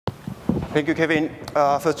Thank you, Kevin.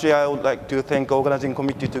 Firstly, I would like to thank the organizing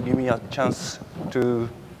committee to give me a chance to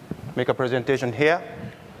make a presentation here.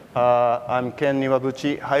 I'm Ken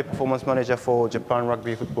Iwabuchi, High Performance Manager for Japan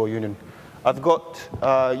Rugby Football Union. I've got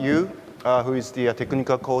who is the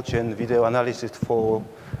technical coach and video analyst for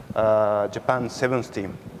Japan Sevens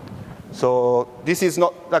team. So this is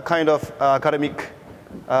not the kind of academic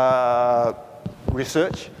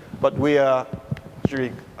research, but we are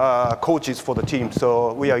actually coaches for the team.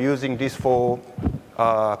 So we are using this for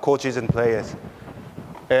coaches and players.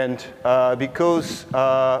 And because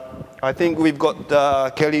I think we've got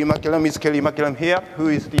Miss Kelly McKellam here, who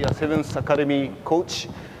is the Sevens Academy coach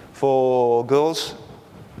for girls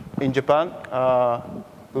in Japan,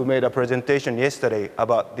 who made a presentation yesterday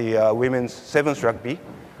about the women's sevens rugby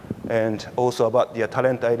and also about the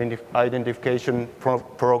talent identification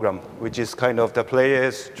program, which is kind of the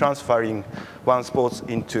players transferring one sport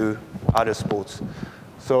into other sports.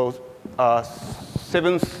 So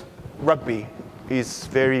sevens rugby is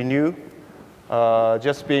very new,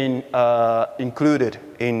 just been included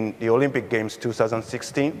in the Olympic Games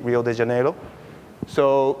 2016, Rio de Janeiro.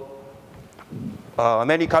 So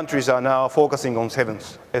many countries are now focusing on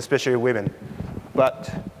sevens, especially women.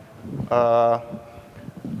 But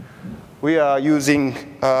we are using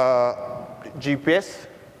GPS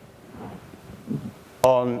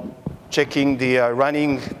on checking the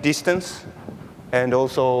running distance and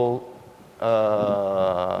also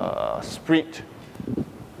sprint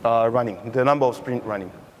running, the number of sprint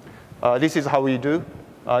running. This is how we do.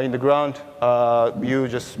 In the ground, you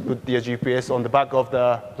just put the GPS on the back of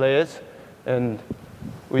the players, and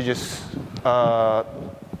we just,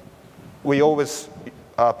 we always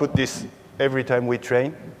put this every time we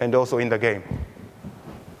train and also in the game.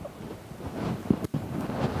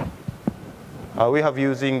 We have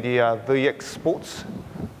using the VX Sports,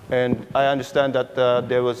 and I understand that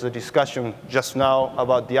there was a discussion just now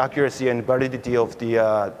about the accuracy and validity of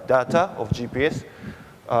the data of GPS,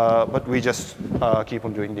 but we just keep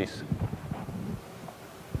on doing this.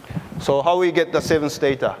 So how we get the sevens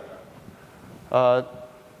data?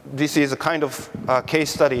 This is a kind of case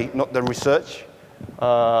study, not the research.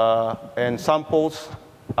 And samples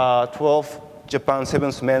are 12 Japan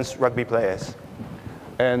Sevens men's rugby players.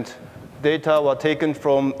 And data were taken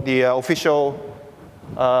from the official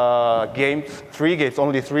games,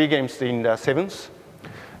 only three games in the sevens.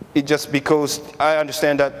 It just because I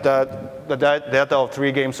understand that the data of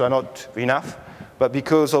 3 games are not enough, but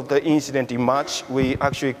because of the incident in March, we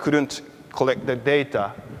actually couldn't collect the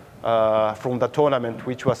data from the tournament,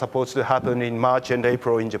 which was supposed to happen in March and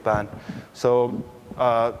April in Japan. So,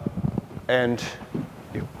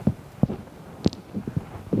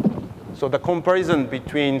 so the comparison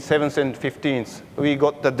between 7th and 15th, we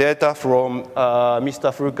got the data from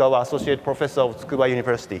Mr. Furukawa, Associate Professor of Tsukuba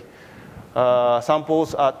University.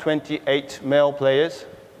 Samples are 28 male players,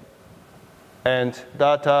 and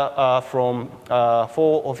data are from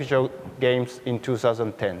 4 official games in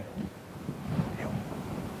 2010.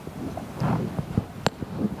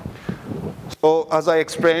 So as I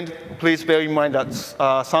explained, please bear in mind that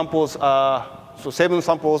samples are, so 7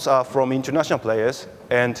 samples are from international players,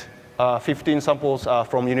 and 15 samples are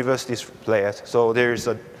from universities players. So there is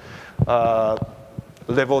a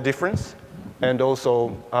level difference, and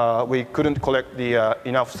also we couldn't collect the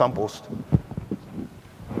enough samples.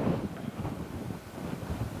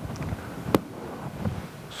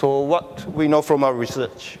 So what we know from our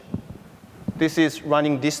research? This is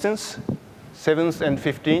running distance, 7s and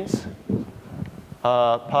 15s.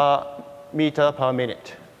 Per meter per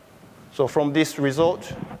minute. So from this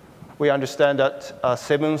result, we understand that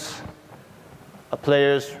sevens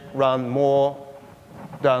players run more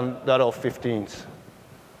than that of 15s.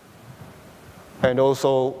 And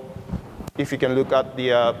also, if you can look at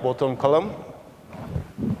the bottom column,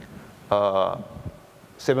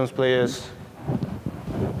 sevens players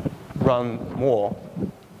run more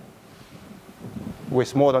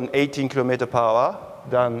with more than 18 km per hour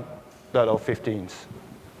than that of 15s.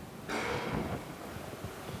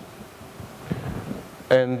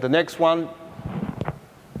 And the next one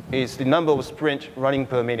is the number of sprint running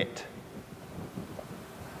per minute.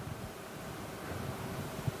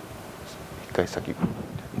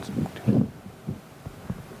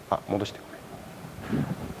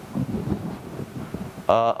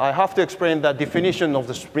 I have to explain the definition of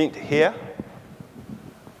the sprint here.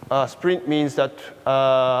 Sprint means that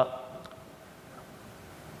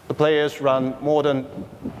the players run more than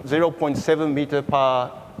 0.7 meter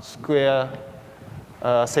per square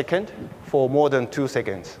second for more than 2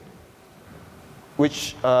 seconds,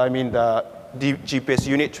 which I mean the GPS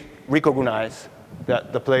unit recognize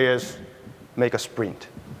that the players make a sprint.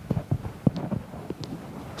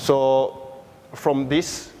 So from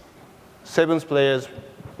this, sevens players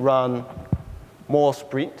run more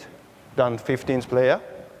sprint than 15th player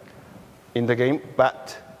in the game.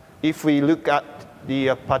 But if we look at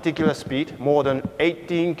the particular speed, more than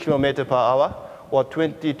 18 km per hour or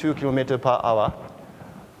 22 km per hour,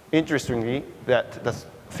 interestingly, that the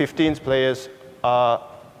 15th players are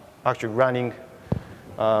actually running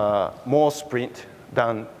more sprint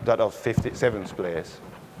than that of 57th players.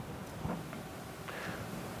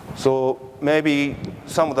 So maybe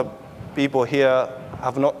some of the people here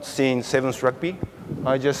have not seen sevens rugby.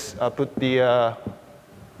 I just put the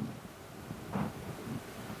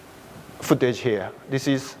footage here. This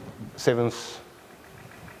is sevens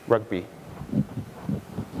rugby.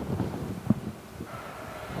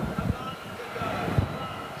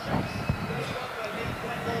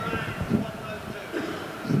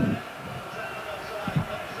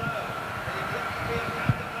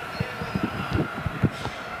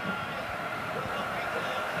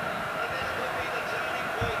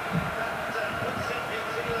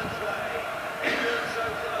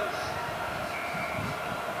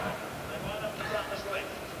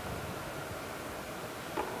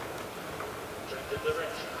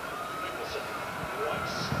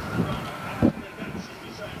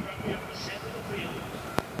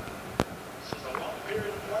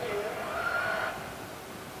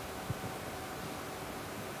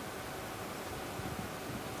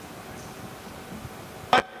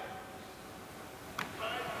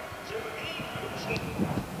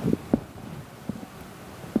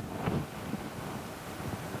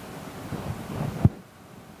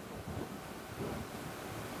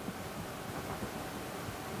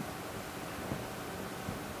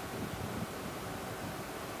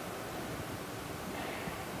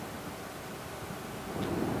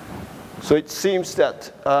 So it seems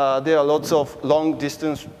that there are lots of long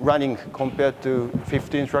distance running compared to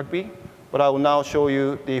 15th rugby, but I will now show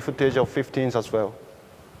you the footage of 15th as well.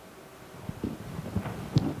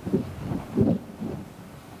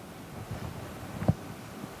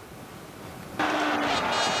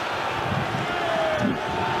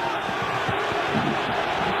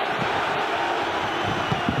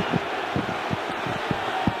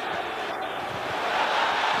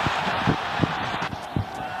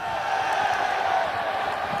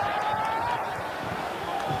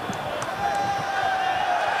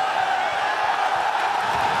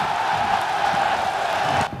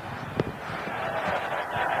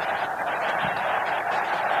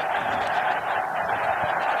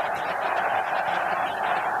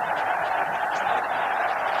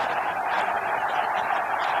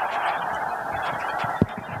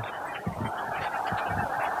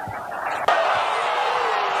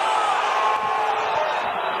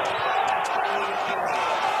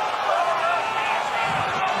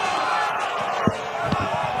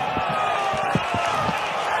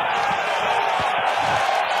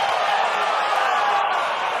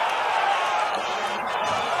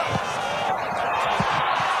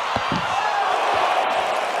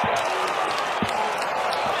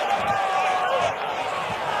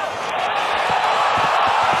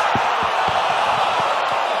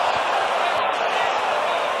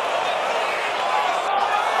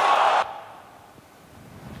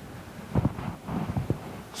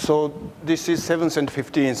 So this is 7s and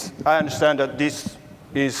 15s. I understand that this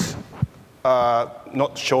is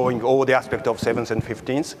not showing all the aspects of 7s and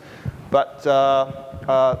 15s, but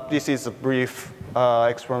this is a brief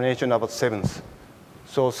explanation about 7s.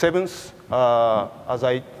 So 7s, as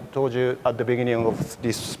I told you at the beginning of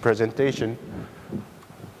this presentation,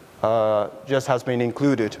 just has been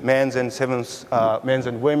included, men's and women's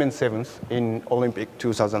 7s in Olympic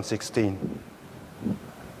 2016.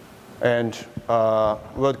 And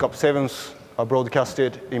World Cup 7s are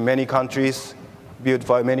broadcasted in many countries, viewed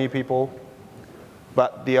by many people.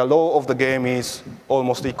 But the law of the game is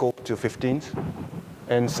almost equal to 15s.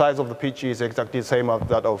 And size of the pitch is exactly the same as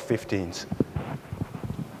that of 15s.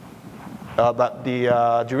 But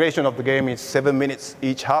the duration of the game is 7 minutes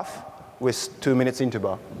each half with 2 minutes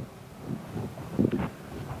interval.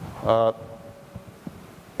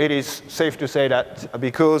 It is safe to say that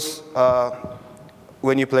because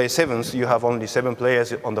when you play 7s, you have only 7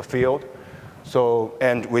 players on the field, so,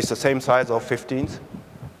 and with the same size of 15s.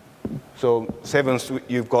 So 7s,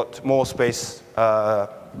 you've got more space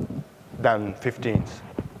than 15s.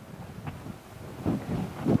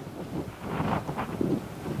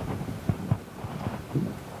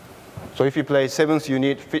 So if you play 7s, you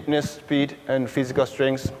need fitness, speed, and physical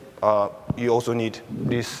strength. You also need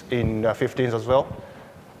this in 15s as well.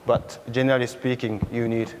 But generally speaking, you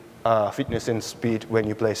need fitness and speed when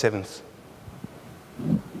you play 7s.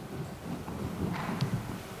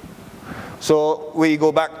 So we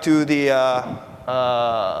go back to the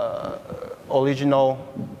original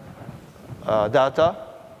data,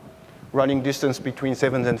 running distance between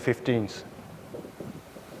 7s and 15s.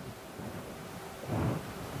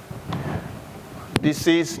 This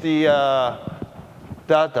is the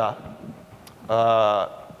data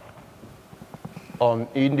on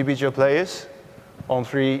individual players on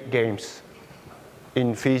 3 games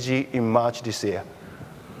in Fiji in March this year.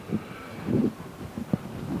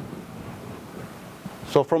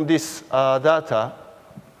 So from this data,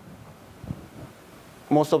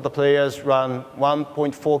 most of the players run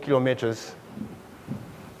 1.4 kilometers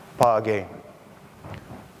per game,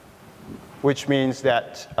 which means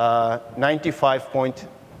that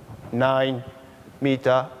 95.9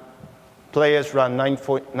 meter, players run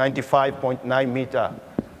 95.9 meter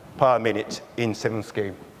per minute in 7th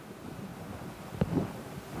game.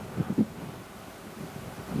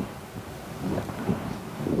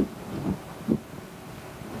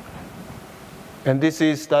 And this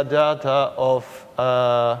is the data of,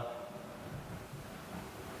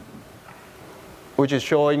 which is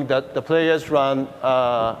showing that the players run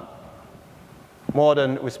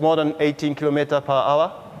with more than 18 kilometers per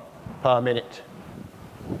hour per minute.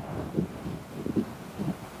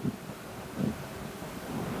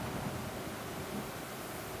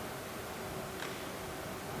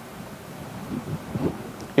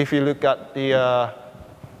 If you look at the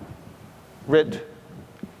red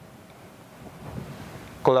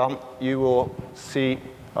column, you will see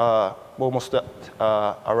almost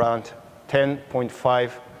around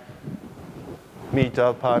 10.5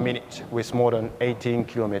 meter per minute with more than 18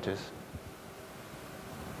 kilometers.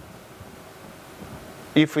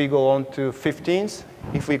 If we go on to 15s,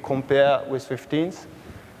 if we compare with 15s,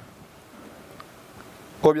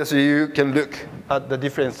 obviously you can look at the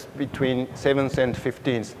difference between 7s and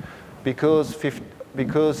 15s because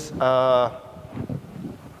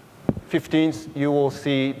 15s, you will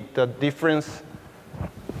see the difference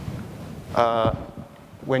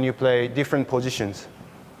when you play different positions.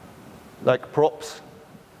 Like props,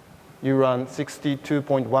 you run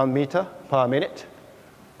 62.1 meter per minute,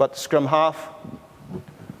 but scrum half,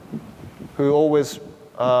 who always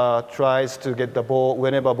tries to get the ball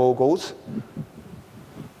whenever ball goes,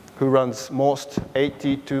 who runs most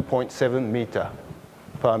 82.7 meter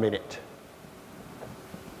per minute.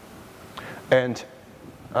 And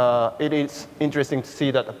it is interesting to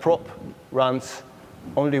see that a prop runs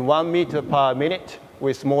only 1 meter per minute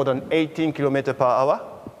with more than 18 kilometers per hour,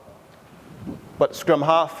 but scrum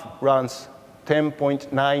half runs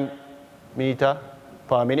 10.9 meter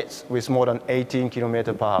per minute with more than 18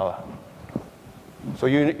 kilometers per hour. So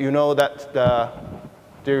you know that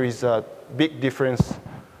there is a big difference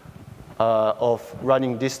of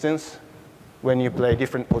running distance when you play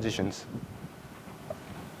different positions.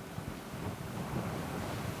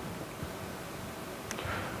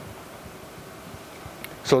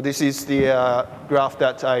 So this is the graph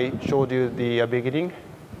that I showed you at the beginning.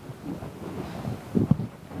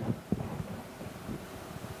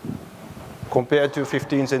 Compared to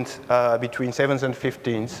 15s and between 7s and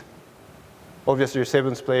 15s, obviously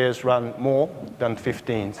 7s players run more than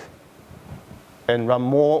 15s and run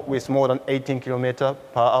more with more than 18 kilometers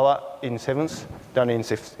per hour in 7s than in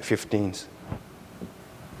 15s.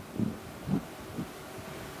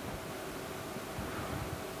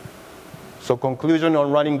 So conclusion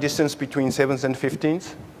on running distance between 7s and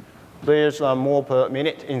 15s, players run more per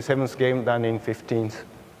minute in 7th game than in 15s.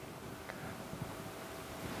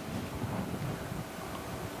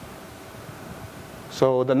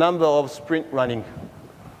 So the number of sprint running.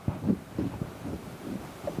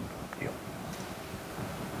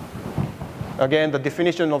 Again, the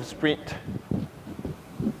definition of sprint,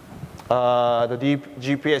 the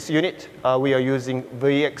GPS unit, we are using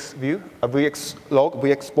VX view, VX log,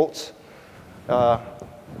 VX sports.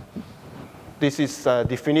 This is a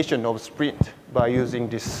definition of sprint by using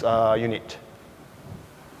this unit.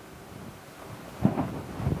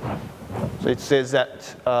 So it says that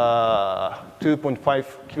 2.5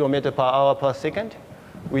 kilometers per hour per second,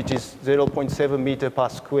 which is 0.7 meter per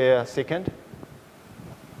square second.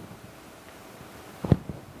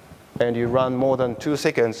 And you run more than 2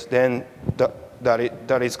 seconds, then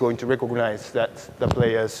that is going to recognize that the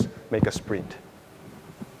players make a sprint.